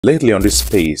Lately on this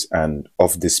space and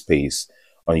off this space,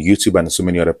 on YouTube and so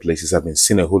many other places, I've been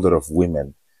seeing a whole lot of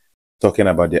women talking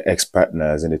about their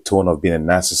ex-partners in the tone of being a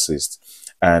narcissist.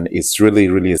 And it's really,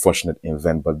 really a fortunate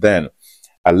event. But then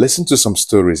I listened to some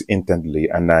stories intently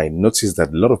and I noticed that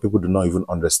a lot of people do not even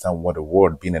understand what the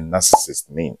word being a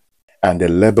narcissist means. And they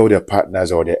label their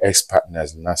partners or their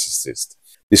ex-partners narcissist.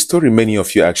 The story many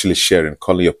of you actually share in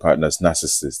calling your partners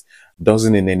narcissist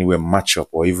doesn't in any way match up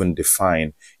or even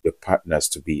define your partners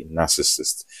to be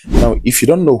narcissists. Now, if you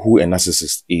don't know who a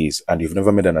narcissist is and you've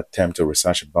never made an attempt to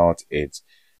research about it,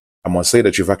 I must say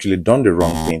that you've actually done the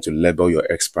wrong thing to label your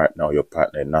ex-partner or your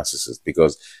partner a narcissist,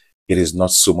 because it is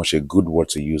not so much a good word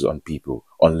to use on people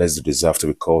unless they deserve to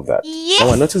be called that. Yes. Now,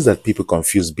 I notice that people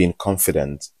confuse being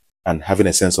confident and having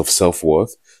a sense of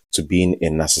self-worth to being a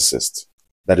narcissist.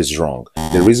 That is wrong.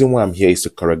 The reason why I'm here is to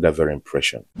correct that very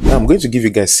impression. Now, I'm going to give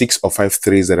you guys 6 or 5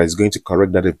 traits that is going to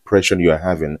correct that impression you are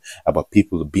having about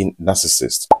people being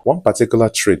narcissists. One particular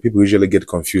trait people usually get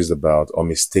confused about or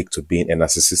mistake to being a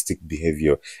narcissistic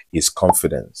behavior is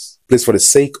confidence. Please, for the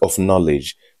sake of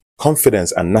knowledge,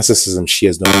 confidence and narcissism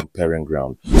shares no comparing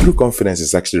ground. True confidence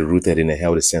is actually rooted in a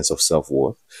healthy sense of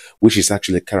self-worth, which is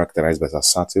actually characterized by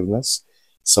assertiveness,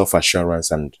 self-assurance,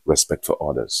 and respect for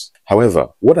others. However,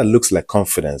 what that looks like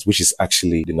confidence, which is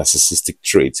actually the narcissistic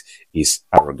trait, is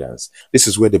arrogance. This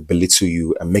is where they belittle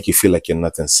you and make you feel like you're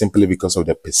nothing simply because of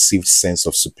their perceived sense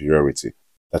of superiority.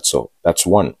 That's all. That's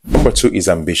one. Number 2 is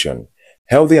ambition.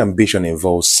 Healthy ambition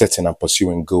involves setting and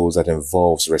pursuing goals that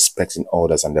involves respecting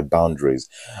others and their boundaries.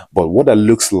 But what that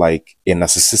looks like a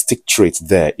narcissistic trait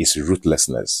there is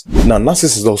ruthlessness. Now,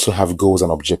 narcissists also have goals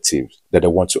and objectives that they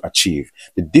want to achieve.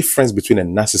 The difference between a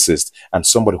narcissist and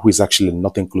somebody who is actually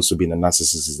nothing close to being a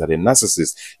narcissist is that a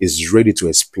narcissist is ready to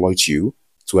exploit you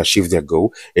to achieve their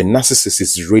goal. A narcissist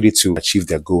is ready to achieve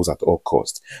their goals at all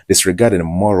costs, disregarding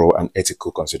moral and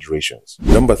ethical considerations.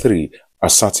 Number 3,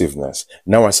 assertiveness.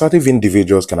 Now, assertive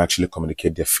individuals can actually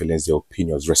communicate their feelings, their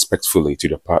opinions respectfully to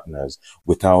their partners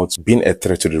without being a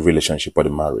threat to the relationship or the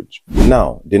marriage.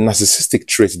 Now, the narcissistic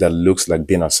trait that looks like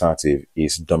being assertive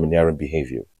is domineering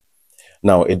behavior.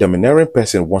 Now, a domineering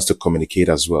person wants to communicate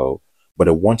as well, but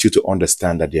they want you to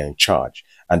understand that they're in charge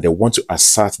and they want to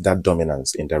assert that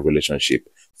dominance in their relationship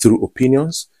through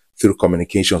opinions, through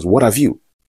communications, what have you.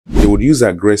 They would use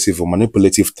aggressive or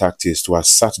manipulative tactics to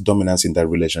assert dominance in their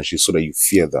relationship so that you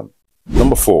fear them.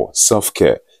 Number 4,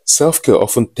 self-care. Self-care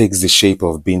often takes the shape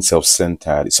of being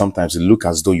self-centered. Sometimes it looks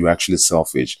as though you're actually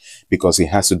selfish because it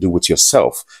has to do with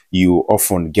yourself. You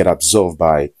often get absorbed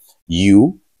by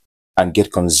you and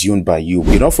get consumed by you.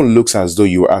 It often looks as though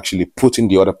you're actually putting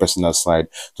the other person aside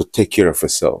to take care of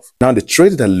yourself. Now, the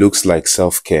trait that looks like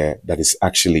self-care that is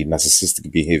actually narcissistic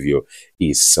behavior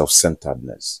is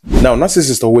self-centeredness. Now,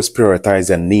 narcissists always prioritize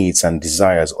their needs and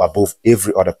desires above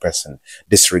every other person,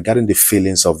 disregarding the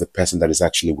feelings of the person that is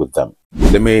actually with them.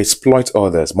 They may exploit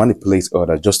others, manipulate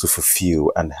others just to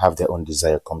fulfill and have their own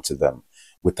desire come to them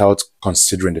without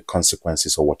considering the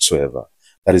consequences or whatsoever.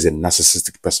 That is a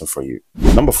narcissistic person for you.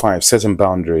 Number 5, setting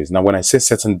boundaries. Now, when I say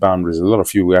setting boundaries, a lot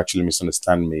of you will actually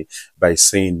misunderstand me by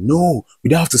saying, no,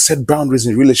 we don't have to set boundaries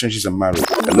in relationships and marriage.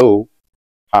 Hello?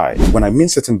 Hi. When I mean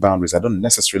setting boundaries, I don't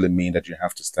necessarily mean that you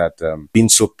have to start being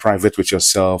so private with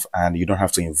yourself and you don't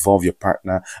have to involve your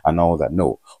partner and all that.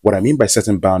 No. What I mean by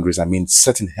setting boundaries, I mean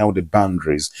setting healthy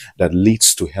boundaries that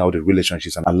leads to healthy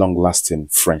relationships and a long-lasting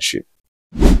friendship.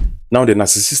 Now, the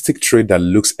narcissistic trait that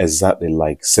looks exactly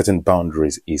like setting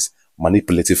boundaries is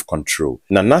manipulative control.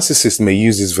 Now, narcissists may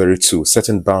use this very tool,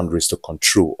 setting boundaries, to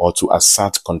control or to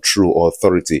assert control or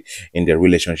authority in their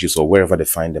relationships or wherever they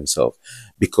find themselves,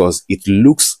 because it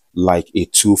looks like a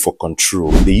tool for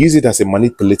control. They use it as a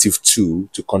manipulative tool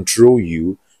to control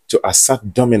you, to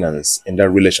assert dominance in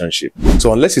that relationship.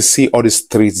 So unless you see all these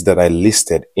traits that I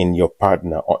listed in your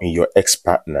partner or in your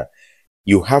ex-partner,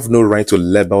 you have no right to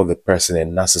label the person a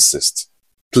narcissist.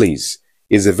 Please,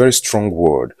 it's a very strong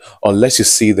word. Unless you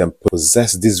see them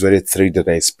possess this very trait that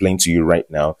I explained to you right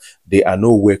now, they are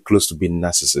nowhere close to being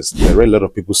narcissists. I read a lot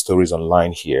of people's stories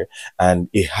online here, and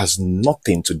it has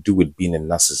nothing to do with being a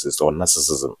narcissist or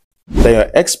narcissism. That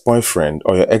your ex-boyfriend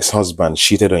or your ex-husband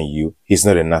cheated on you, he's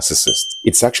not a narcissist.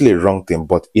 It's actually a wrong thing,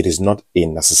 but it is not a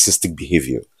narcissistic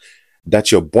behavior.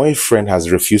 That your boyfriend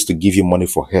has refused to give you money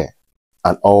for hair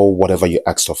and all whatever you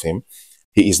asked of him,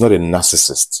 he is not a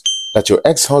narcissist. That your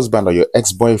ex-husband or your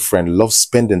ex-boyfriend loves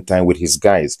spending time with his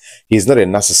guys, he is not a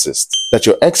narcissist. That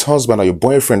your ex-husband or your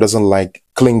boyfriend doesn't like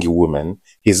clingy women,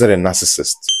 he is not a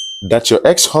narcissist. That your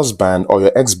ex-husband or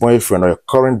your ex-boyfriend or your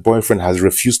current boyfriend has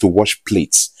refused to wash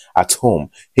plates at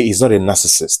home, he is not a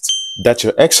narcissist. That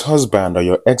your ex-husband or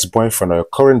your ex-boyfriend or your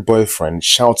current boyfriend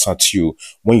shouts at you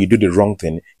when you do the wrong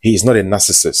thing, he is not a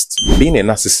narcissist. Being a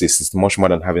narcissist is much more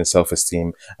than having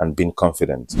self-esteem and being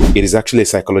confident. It is actually a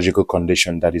psychological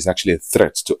condition that is actually a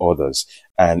threat to others,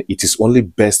 and it is only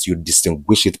best you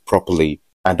distinguish it properly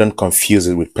and don't confuse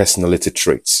it with personality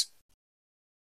traits.